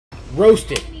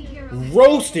Roasted.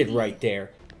 Roasted right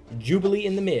there. Jubilee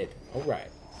in the mid. All right.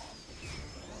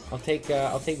 I'll take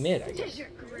mid, I guess.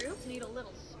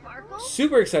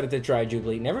 Super excited to try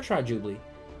Jubilee. Never tried Jubilee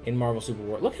in Marvel Super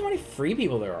War. Look how many free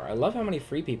people there are. I love how many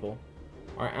free people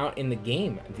are out in the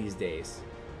game these days.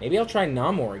 Maybe I'll try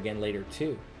Namor again later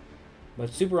too. But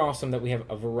it's super awesome that we have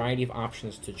a variety of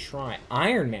options to try.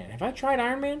 Iron Man. Have I tried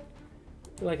Iron Man?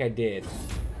 I feel like I did.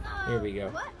 Here we go.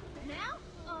 What? Now?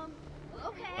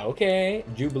 Okay. Okay.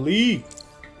 Jubilee.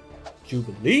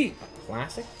 Jubilee.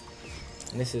 Classic.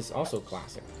 And this is also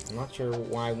classic. I'm not sure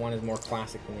why one is more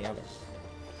classic than the other.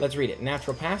 Let's read it.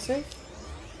 Natural passive.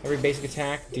 Every basic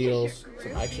attack deals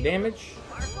some extra damage.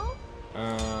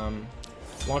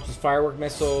 Launches firework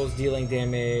missiles, dealing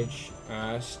damage.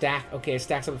 Okay, it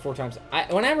stacks up to 4 times.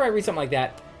 Whenever I read something like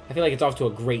that, I feel like it's off to a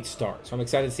great start. So I'm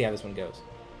excited to see how this one goes.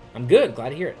 I'm good. Glad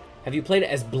to hear it. Have you played it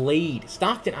as Blade?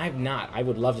 Stockton, I have not. I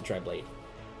would love to try Blade.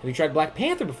 Have you tried Black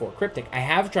Panther before? Cryptic. I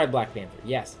have tried Black Panther,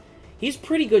 yes. He's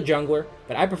pretty good jungler,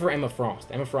 but I prefer Emma Frost.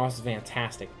 Emma Frost is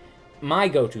fantastic. My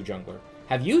go-to jungler.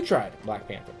 Have you tried Black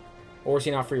Panther? Or is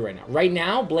he not free right now? Right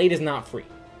now, Blade is not free.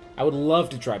 I would love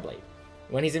to try Blade.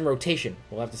 When he's in rotation,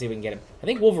 we'll have to see if we can get him. I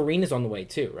think Wolverine is on the way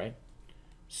too, right?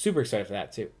 Super excited for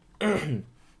that too.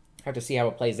 Have to see how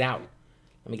it plays out.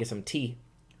 Let me get some tea.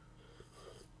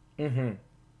 It's going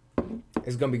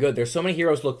to be good. There's so many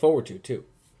heroes to look forward to too.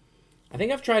 I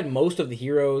think I've tried most of the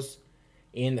heroes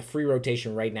in the free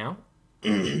rotation right now.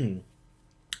 Maybe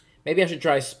I should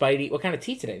try Spidey. What kind of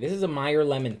tea today? This is a Meyer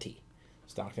lemon tea.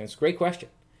 Stockton, it's a great question.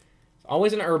 It's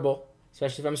always an herbal,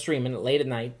 especially if I'm streaming late at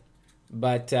night.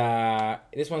 But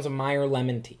this one's a Meyer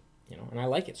lemon tea, you know, and I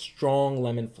like it. Strong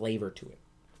lemon flavor to it.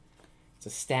 It's a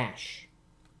stash.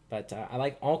 But I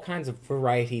like all kinds of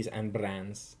varieties and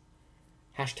brands.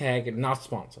 Hashtag not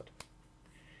sponsored.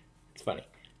 It's funny.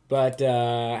 But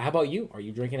how about you? Are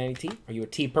you drinking any tea? Are you a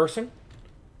tea person?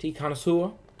 Tea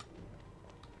connoisseur?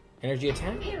 Energy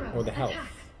attack? Or the health?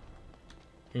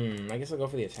 I guess I'll go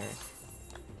for the attack.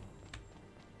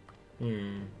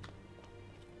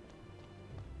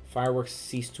 Fireworks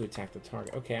cease to attack the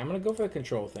target. Okay, I'm going to go for the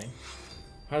control thing.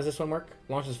 How does this one work?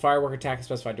 Launches firework attack in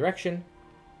specified direction.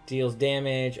 Deals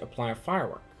damage. Apply a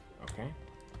firework. Okay.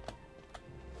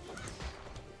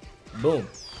 Boom.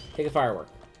 Take a firework.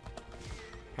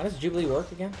 How does Jubilee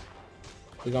work again?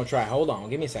 We're going to try. Hold on.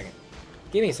 Give me a second.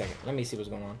 Give me a second. Let me see what's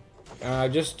going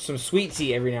on. Just some sweet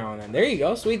tea every now and then. There you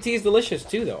go. Sweet tea is delicious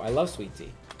too, though. I love sweet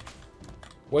tea.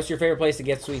 What's your favorite place to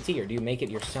get sweet tea, or do you make it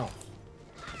yourself?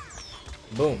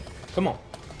 Boom. Come on.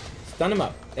 Stun him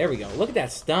up. There we go. Look at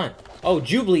that stun. Oh,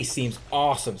 Jubilee seems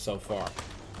awesome so far.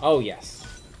 Oh, yes.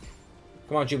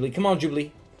 Come on, Jubilee. Come on,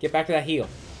 Jubilee. Get back to that heal.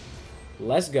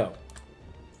 Let's go.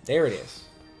 There it is.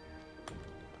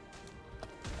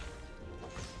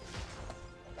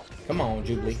 Come on,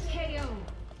 Jubilee.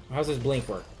 How's this blink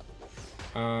work?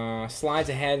 Slides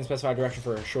ahead in specified direction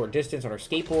for a short distance on our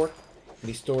skateboard. Can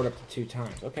be stored up to 2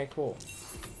 times. Okay, cool.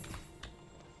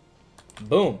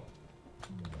 Boom.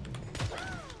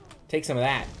 Take some of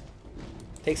that.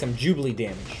 Take some Jubilee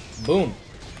damage. Boom.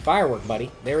 Firework,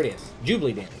 buddy. There it is.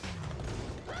 Jubilee damage.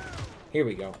 Here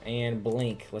we go. And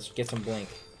blink. Let's get some blink.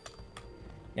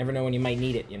 Never know when you might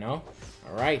need it, you know?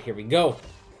 Alright, here we go.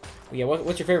 Yeah,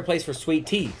 what's your favorite place for sweet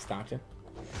tea, Stockton?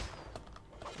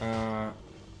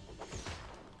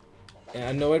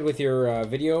 Annoyed with your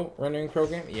video rendering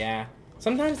program? Yeah.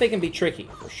 Sometimes they can be tricky,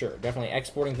 for sure. Definitely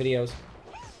exporting videos.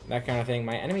 That kind of thing.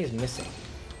 My enemy is missing.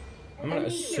 I'm going to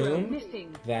assume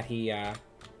that he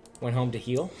went home to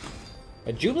heal.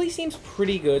 But Jubilee seems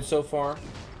pretty good so far.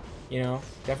 You know,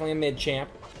 definitely a mid-champ.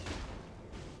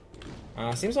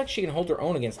 Seems like she can hold her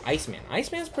own against Iceman.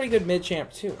 Iceman's pretty good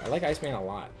mid-champ, too. I like Iceman a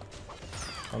lot.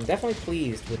 I'm definitely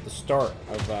pleased with the start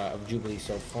of Jubilee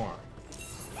so far.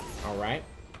 Alright.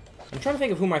 I'm trying to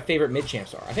think of who my favorite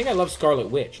mid-champs are. I think I love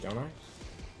Scarlet Witch, don't I?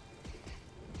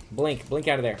 Blink. Blink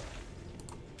out of there.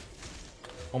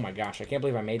 Oh my gosh, I can't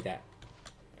believe I made that.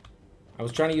 I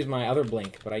was trying to use my other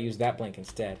blink, but I used that blink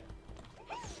instead.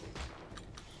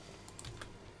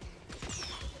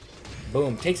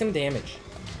 Boom. Take some damage.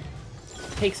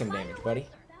 Take some damage, buddy.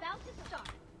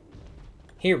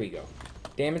 Here we go.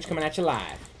 Damage coming at you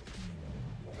live.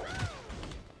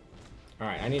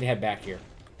 Alright, I need to head back here.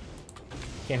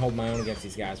 Can't hold my own against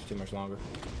these guys for too much longer.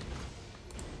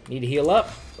 Need to heal up.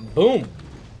 Boom.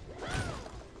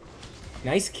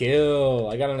 Nice kill.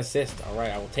 I got an assist. Alright,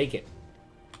 I will take it.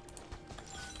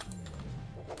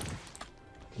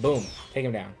 Boom. Take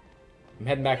him down. I'm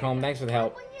heading back home. Thanks for the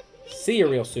help. See you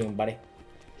real soon, buddy.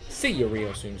 See you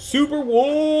real soon. Super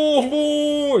Wolf!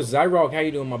 Zyrog, how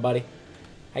you doing, my buddy?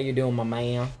 How you doing, my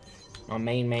man? Our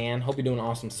main man. Hope you're doing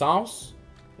awesome sauce.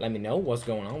 Let me know what's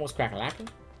going on. What's crack-a-lacking?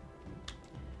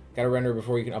 Gotta render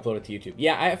before you can upload it to YouTube.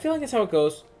 Yeah, I feel like that's how it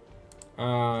goes.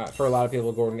 For a lot of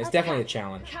people, Gordon. It's definitely a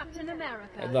challenge.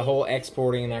 The whole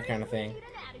exporting and that kind of thing.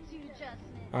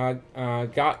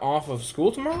 Got off of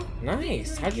school tomorrow?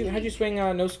 Nice. How'd you swing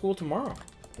no school tomorrow?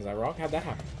 Is that wrong? How'd that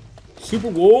happen? Super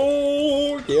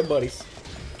War! Yeah, buddies.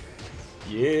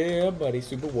 Yeah, buddy.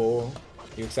 Super War.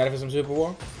 You excited for some Super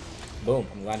War? Boom.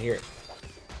 I'm glad to hear it.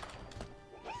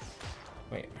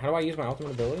 Wait, how do I use my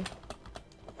ultimate ability?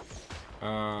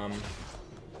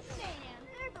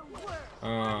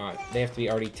 They have to be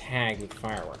already tagged with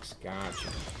fireworks. Gotcha.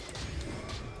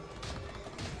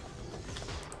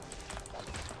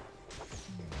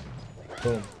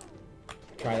 Boom.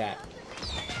 Try that.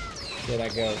 See how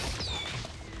that goes.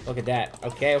 Look at that.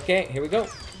 Okay, okay, here we go.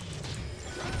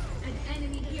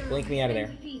 Blink me out of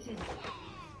there.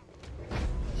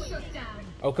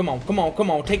 Oh, come on, come on, come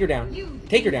on. Take her down.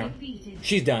 Take her down.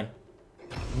 She's done.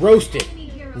 Roasted.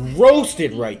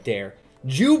 Roasted right there.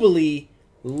 Jubilee.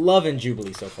 Loving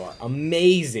Jubilee so far.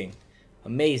 Amazing.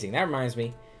 Amazing. That reminds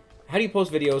me. How do you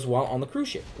post videos while on the cruise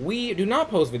ship? We do not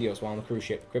post videos while on the cruise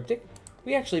ship, Cryptic.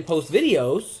 We actually post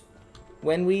videos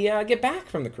when we get back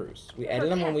from the cruise. We edit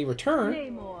them when we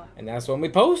return, and that's when we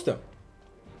post them.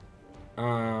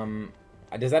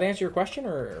 Does that answer your question,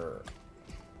 or...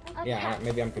 Yeah,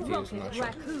 maybe I'm confused. I'm not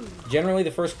sure. Generally,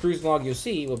 the first cruise vlog you'll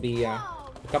see will be a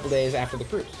couple days after the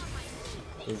cruise.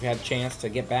 We've had a chance to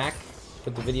get back,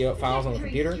 put the video files on the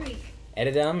computer,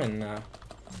 edit them, and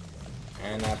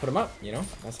put them up. You know,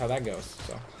 that's how that goes.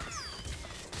 So,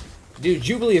 dude,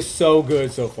 Jubilee is so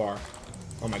good so far.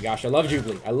 Oh my gosh, I love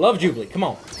Jubilee. I love Jubilee. Come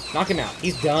on, knock him out.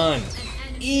 He's done.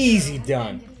 Easy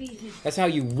done. That's how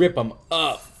you rip them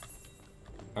up.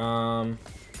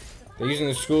 They're using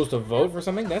the schools to vote for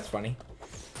something? That's funny.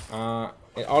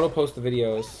 It auto-posts the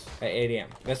videos at 8 a.m.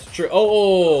 That's true.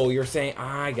 Oh, you're saying...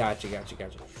 I got you.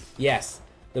 Yes.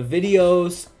 The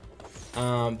videos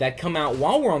that come out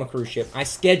while we're on the cruise ship, I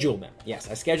schedule them. Yes,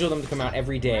 I schedule them to come out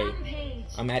every day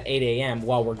at 8 a.m.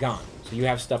 while we're gone. So you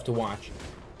have stuff to watch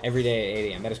every day at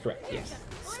 8 a.m. That is correct. Yes.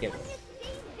 Schedule.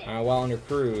 While on your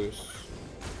cruise,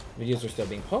 videos are still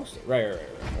being posted. Right. Okay.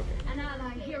 An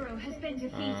allied hero has been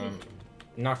defeated.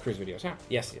 Not cruise videos, huh?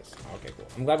 Yes. Okay, cool.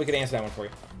 I'm glad we could answer that one for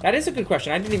you. That is a good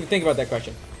question. I didn't even think about that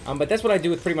question. But that's what I do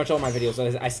with pretty much all my videos.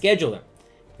 I schedule them.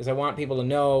 Because I want people to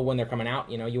know when they're coming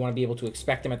out. You know, you want to be able to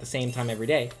expect them at the same time every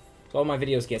day. So all my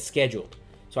videos get scheduled.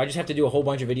 So I just have to do a whole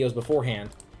bunch of videos beforehand.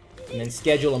 And then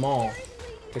schedule them all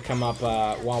to come up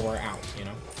while we're out, you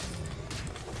know?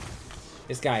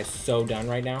 This guy is so done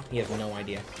right now. He has no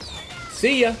idea.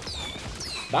 See ya!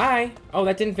 Bye! Oh,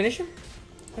 that didn't finish him?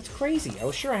 That's crazy. I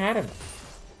was sure I had him.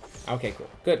 Okay, cool.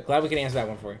 Good. Glad we could answer that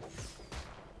one for you.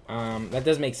 That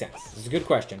does make sense. It's a good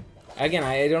question. Again,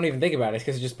 I don't even think about it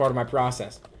because it's just part of my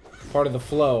process. Part of the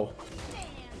flow.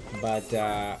 But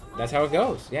that's how it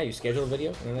goes. Yeah, you schedule the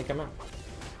videos and then they come out.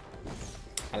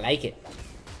 I like it.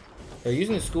 They're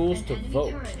using the schools to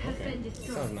vote. Okay, that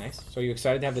sounds nice. So you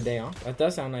excited to have the day off? That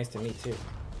does sound nice to me too.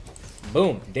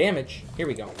 Boom. Damage. Here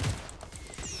we go.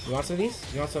 You want some of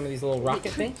these? You want some of these little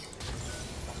rocket things?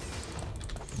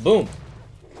 Boom.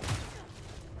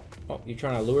 Oh, you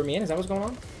trying to lure me in? Is that what's going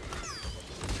on?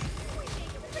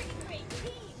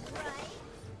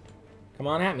 Come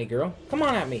on at me, girl. Come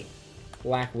on at me.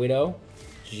 Black Widow.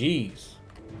 Jeez.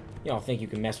 Y'all think you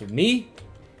can mess with me?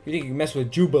 You think you can mess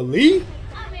with Jubilee?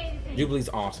 Jubilee's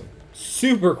awesome.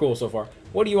 Super cool so far.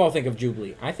 What do you all think of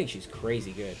Jubilee? I think she's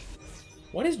crazy good.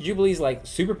 What is Jubilee's, like,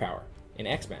 superpower in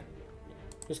X-Men?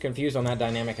 Just confused on that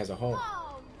dynamic as a whole.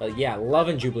 But yeah,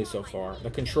 loving Jubilee so far. The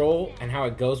control and how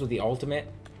it goes with the ultimate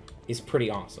is pretty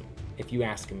awesome, if you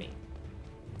ask me.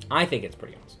 I think it's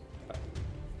pretty awesome. But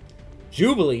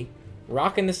Jubilee,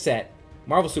 rocking the set.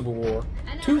 Marvel Super War,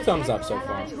 2 thumbs up so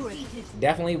far.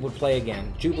 Definitely would play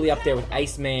again. Jubilee up there with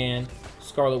Iceman,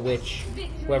 Scarlet Witch,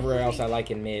 whoever else I like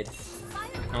in mid.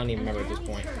 I don't even remember at this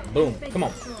point. Boom. Come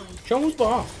on. Show who's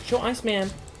boss. Show Iceman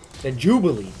that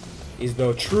Jubilee is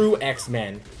the true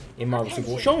X-Men in Marvel Super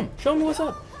War. Show him. Show him what's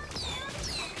up.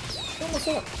 Show him what's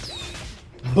up.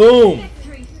 Boom.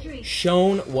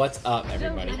 Shown what's up,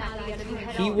 everybody.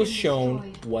 He was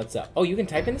shown what's up. Oh, you can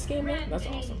type in this game now? That's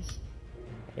awesome.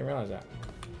 I didn't realize that.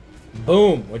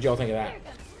 Boom. What'd y'all think of that?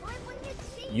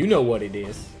 You know what it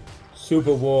is.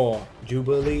 Super War.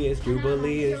 Jubilee is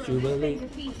Jubilee is Jubilee.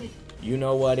 You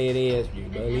know what it is.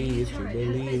 Jubilee is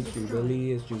Jubilee is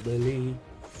Jubilee is Jubilee.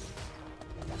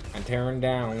 I'm tearing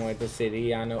down with the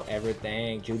city. I know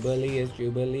everything. Jubilee is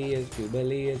Jubilee is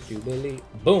Jubilee is Jubilee.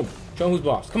 Boom. Show 'em who's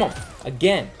boss. Come on.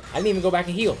 Again. I didn't even go back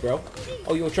and heal, bro.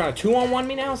 Oh, you were trying to 2-on-1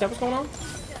 me now? Is that what's going on?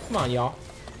 Come on, y'all.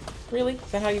 Really?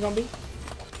 Is that how you gonna be?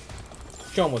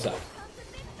 Show 'em what's up.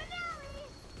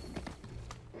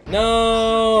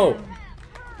 No!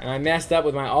 And I messed up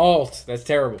with my alt. That's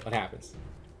terrible. What happens?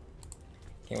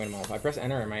 Can't win them all. If I press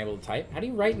enter, am I able to type? How do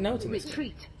you write notes in this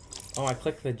game? Oh, I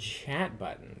clicked the chat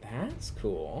button. That's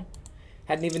cool.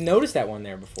 Hadn't even noticed that one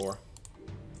there before.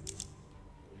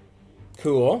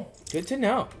 Cool. Good to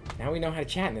know. Now we know how to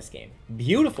chat in this game.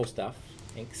 Beautiful stuff.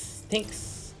 Thanks.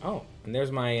 Thanks. Oh, and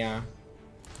there's my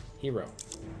hero.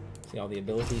 See all the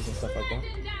abilities and stuff like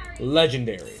that?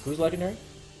 Legendary. Who's legendary?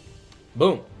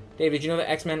 Boom. Dave, did you know that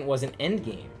X-Men was an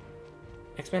endgame?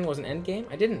 X-Men was an endgame?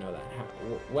 I didn't know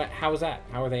that. How was that?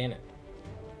 How are they in it?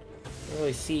 I don't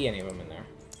really see any of them in there.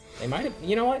 They might have,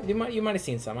 you know what? You might have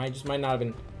seen some. I just might not have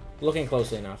been looking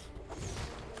closely enough.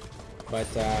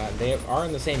 But they are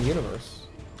in the same universe.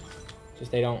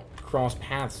 Just they don't cross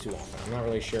paths too often. I'm not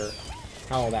really sure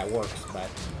how all that works, but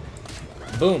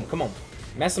boom, come on.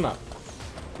 Mess him up.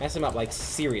 Mess him up like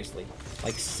seriously.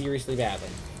 Like seriously badly.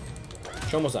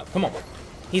 Show him what's up. Come on.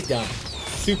 He's done.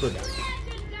 Super done.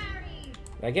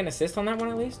 Did I get an assist on that one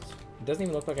at least? It doesn't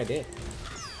even look like I did.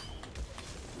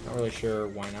 Not really sure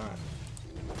why not.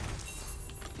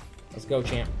 Let's go,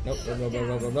 champ. Nope, nope, nope,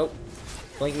 nope, nope, nope.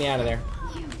 Blink me out of there.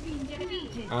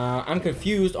 I'm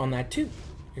confused on that too.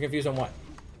 You're confused on what?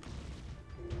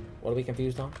 What are we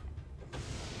confused on?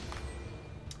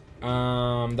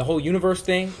 The whole universe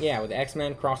thing? Yeah, with the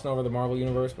X-Men crossing over the Marvel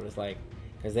universe, but it's like,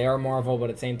 because they are Marvel, but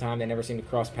at the same time, they never seem to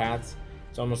cross paths.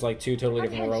 It's almost like two totally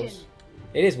different worlds.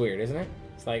 It is weird, isn't it?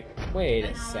 It's like, wait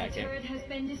a second.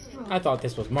 I thought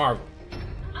this was Marvel.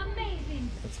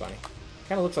 That's funny.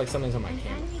 Kind of looks like something's on my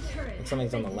camera. Like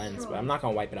something's on the lens, but I'm not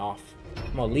going to wipe it off.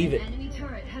 I'm going to leave it.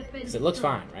 Because it looks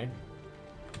fine, right?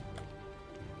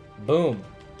 Boom.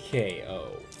 KO.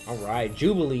 Alright,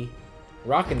 Jubilee.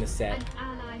 Rocking the set.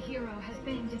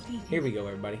 Here we go,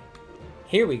 everybody.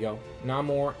 Here we go.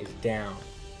 Namor is down.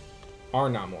 Our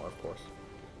Namor, of course.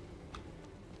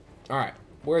 Alright,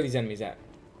 where are these enemies at?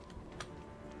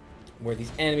 Where are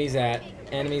these enemies at?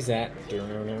 Enemies at?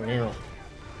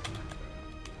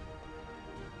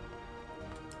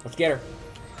 Let's get her.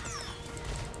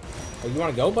 Oh, you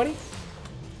want to go, buddy?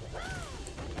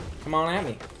 Come on at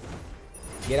me.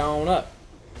 Get on up.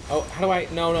 Oh, how do I?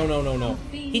 No, no, no, no, no.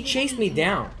 He chased me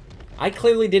down. I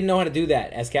clearly didn't know how to do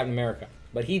that as Captain America,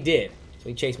 but he did. So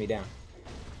he chased me down.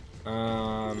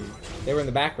 They were in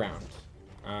the background.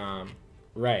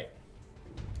 Right.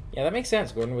 Yeah, that makes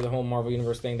sense. Gordon, with the whole Marvel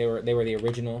Universe thing, they were the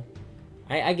original.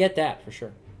 I get that for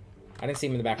sure. I didn't see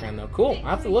him in the background though. Cool.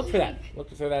 I'll have to look for that.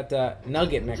 Look for that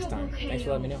nugget next time. Thanks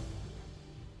for letting me know.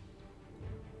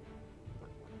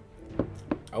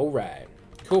 All right.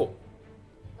 Cool.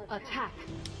 Attack.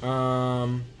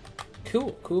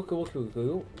 Cool.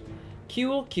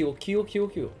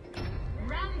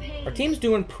 Our team's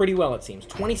doing pretty well, it seems.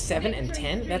 27 and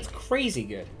 10? That's crazy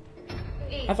good.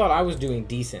 I thought I was doing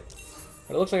decent.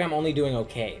 But it looks like I'm only doing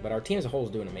okay. But our team as a whole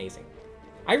is doing amazing.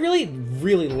 I really,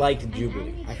 really liked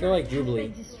Jubilee. I feel like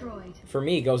Jubilee, for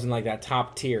me, goes in like that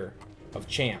top tier of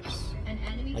champs.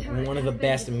 Like one of the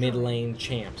best mid-lane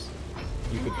champs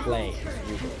you could play.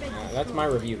 That's my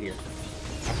review here.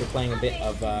 After playing a bit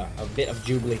of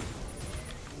Jubilee.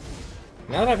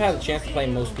 Now that I've had the chance to play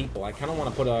most people, I kind of want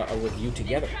to put a review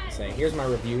together and say, here's my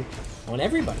review on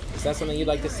everybody. Is that something you'd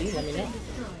like to see? Let me know.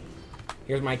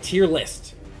 Here's my tier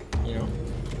list. You know,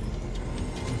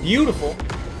 beautiful.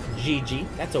 GG.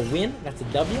 That's a win. That's a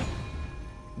W.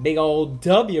 Big old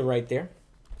W right there.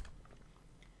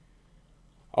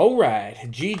 Alright.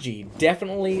 GG.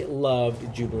 Definitely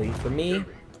loved Jubilee. For me,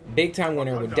 big time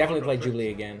winner. Would definitely play Jubilee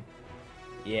again.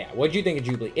 Yeah. What'd you think of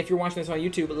Jubilee? If you're watching this on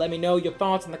YouTube, let me know your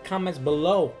thoughts in the comments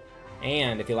below.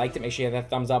 And if you liked it, make sure you hit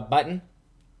that thumbs up button.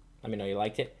 Let me know you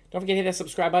liked it. Don't forget to hit that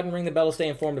subscribe button, ring the bell to stay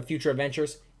informed of future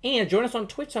adventures. And join us on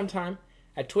Twitch sometime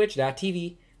at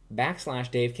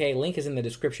twitch.tv/DaveK. Link is in the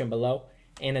description below.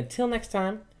 And until next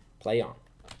time, play on.